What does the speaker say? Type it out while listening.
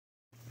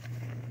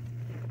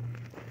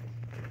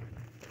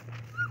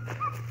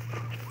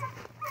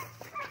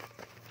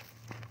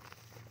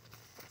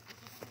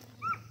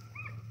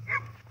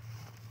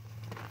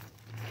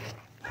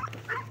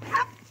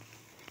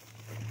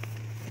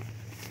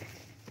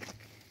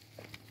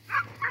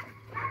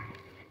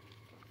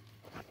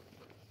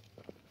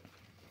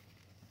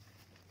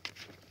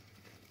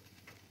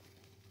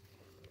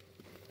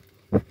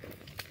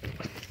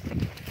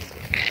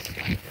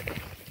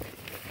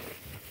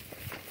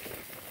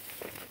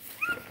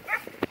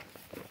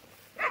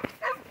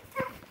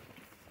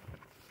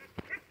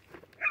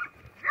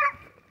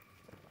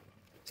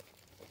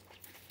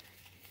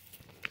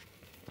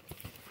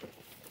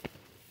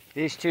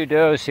These two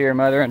does here,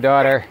 mother and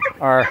daughter,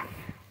 are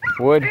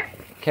wood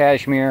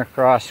cashmere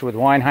crossed with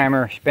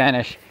Weinheimer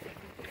Spanish.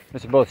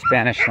 Those are both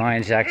Spanish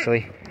lines,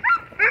 actually.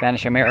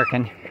 Spanish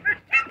American.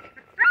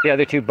 The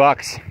other two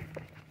bucks,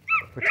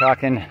 we're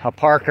talking a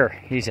Parker.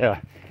 He's a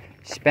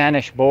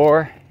Spanish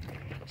boar,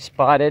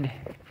 spotted.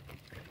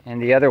 And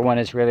the other one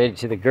is related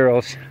to the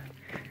girls.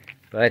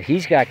 But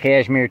he's got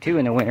cashmere too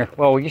in the winter.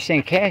 Well, you're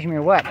saying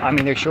cashmere what? I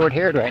mean, they're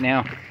short-haired right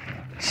now.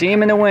 See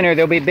them in the winter,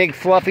 there'll be big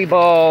fluffy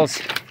balls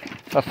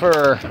of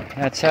fur.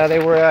 That's how they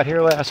were out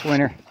here last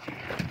winter.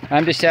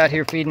 I'm just out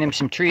here feeding them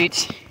some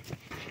treats,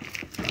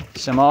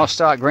 some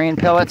all-stock grain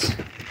pellets.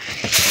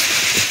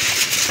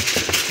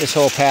 This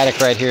whole paddock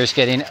right here is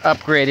getting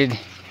upgraded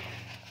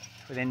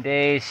within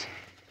days.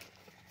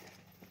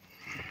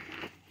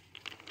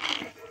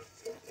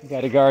 We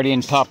got a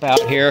Guardian pup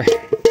out here.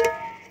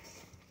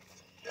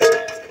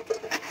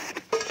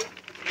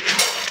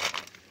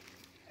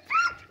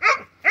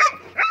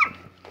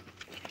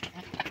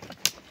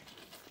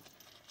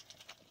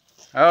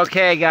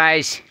 Okay,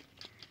 guys,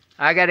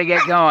 I gotta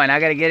get going. I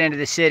gotta get into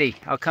the city.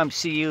 I'll come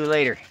see you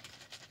later.